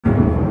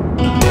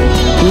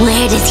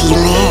Where does he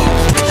live?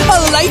 A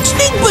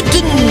lightning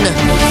button!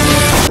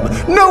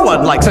 No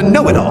one likes a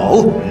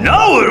know-it-all.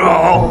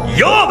 Know-it-all?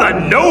 You're the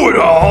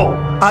know-it-all!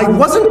 I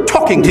wasn't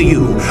talking to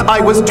you. I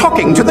was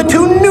talking to the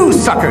two new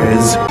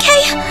suckers.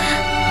 Okay,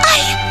 I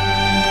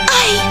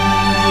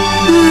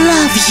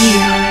love you.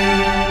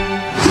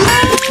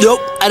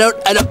 Nope, I don't.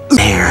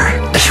 There.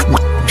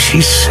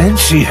 She said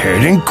she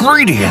had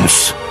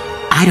ingredients.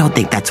 I don't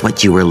think that's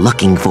what you were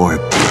looking for.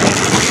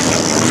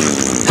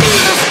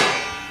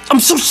 I'm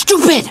so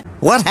stupid!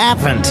 What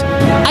happened?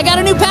 I got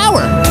a new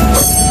power!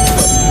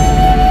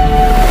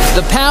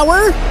 The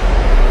power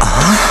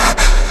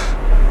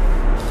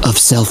of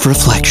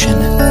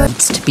self-reflection. It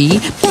needs to be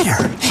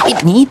better.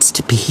 It needs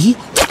to be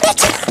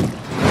better.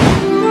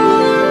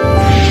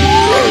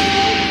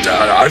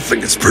 I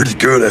think it's pretty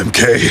good,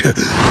 MK.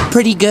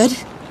 Pretty good?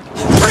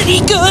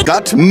 Pretty good?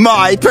 Got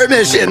my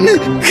permission,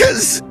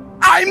 'cause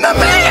I'm the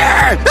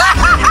mayor!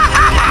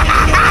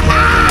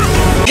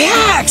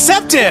 Yeah,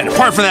 accepted!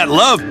 Apart from that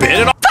love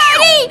bit,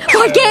 Party!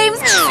 More games!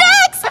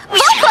 Sex!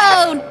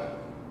 Phone!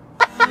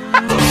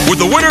 with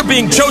the winner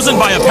being chosen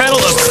by a panel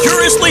of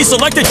curiously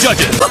selected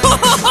judges.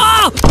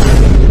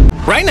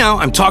 Right now,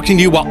 I'm talking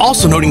to you while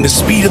also noting the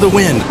speed of the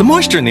wind, the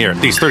moisture in the air,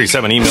 these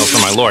 37 emails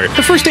from my lawyer,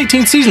 the first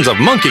 18 seasons of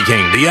Monkey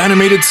King, the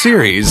animated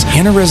series,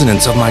 and a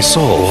resonance of my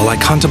soul while I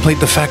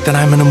contemplate the fact that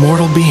I'm an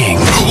immortal being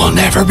who will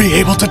never be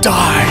able to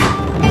die.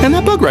 And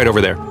that bug right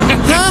over there.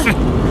 Huh?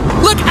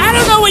 Look, I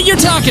don't know what you're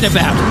talking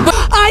about, but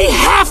I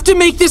have to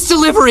make this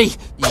delivery.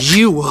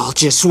 You all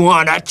just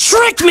want to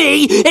trick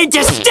me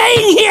into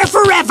staying here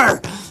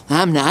forever.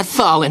 I'm not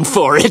falling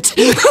for it.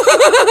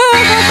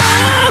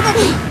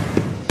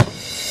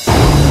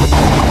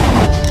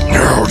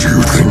 How do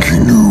you think he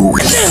knew?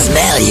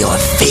 Smell your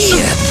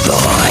fear,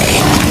 boy.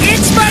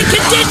 It's my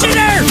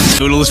conditioner!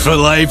 Noodles for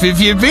life if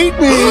you beat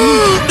me.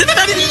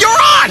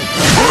 You're on!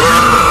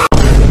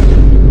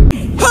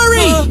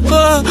 Hurry!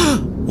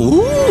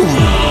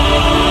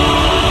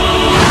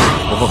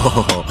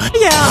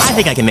 Yeah, I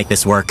think I can make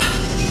this work.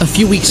 A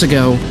few weeks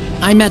ago,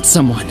 I met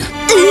someone. Ooh, do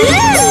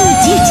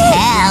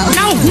tell.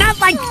 No, not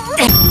like...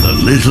 The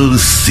little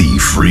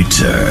thief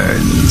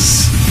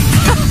returns.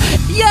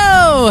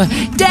 Yo,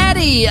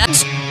 Daddy!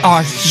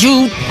 Are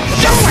you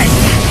doing?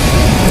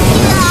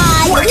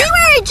 We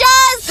were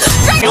just...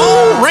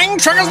 Oh, ring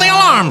triggers the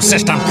alarm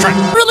system.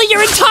 Really,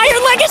 your entire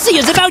legacy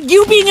is about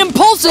you being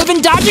impulsive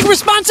and dodging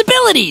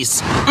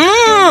responsibilities!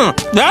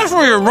 That's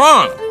where you're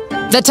wrong.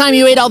 That time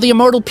you ate all the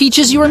immortal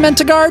peaches you were meant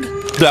to guard?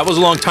 That was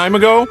a long time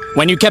ago.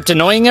 When you kept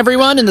annoying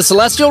everyone in the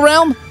celestial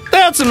realm?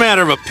 That's a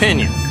matter of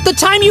opinion. The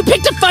time you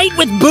picked a fight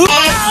with Boo?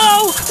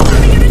 Oh! What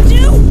are we gonna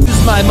do? This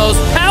is my most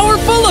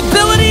powerful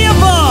ability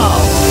of all!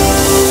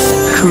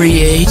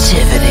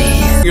 Creativity.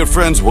 Your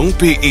friends won't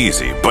be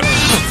easy, but...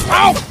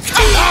 Ow!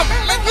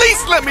 At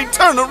least let me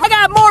turn around. I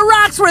got more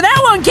rocks where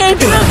that one came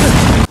from!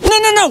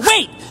 No,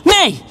 wait!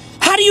 May!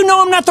 How do you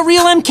know I'm not the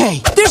real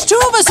MK? There's two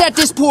of us at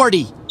this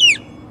party!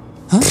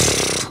 Huh?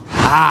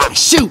 Ah,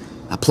 shoot!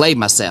 I played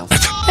myself.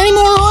 Any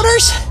more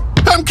orders?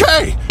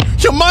 MK!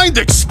 You mind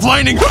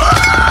explaining?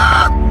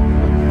 Are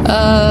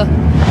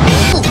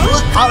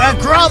a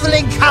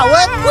groveling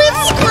coward with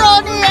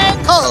scrawny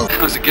ankles.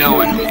 How's it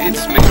going?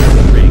 It's me.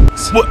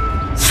 What?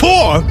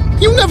 4?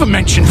 You never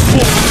mentioned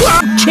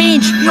 4.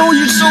 Change! No,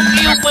 you're so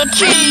cute, but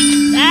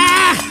change!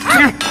 Ah!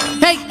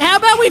 Hey, how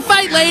about we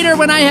fight later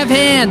when I have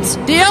hands?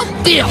 Deal?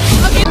 Deal!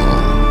 Okay.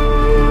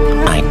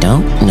 I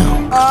don't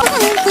know.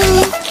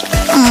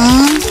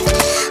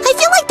 I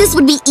feel like this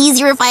would be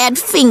easier if I had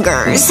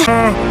fingers.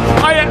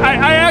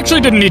 I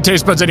actually didn't need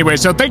taste buds anyway,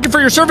 so thank you for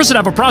your service and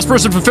have a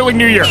prosperous and fulfilling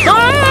new year.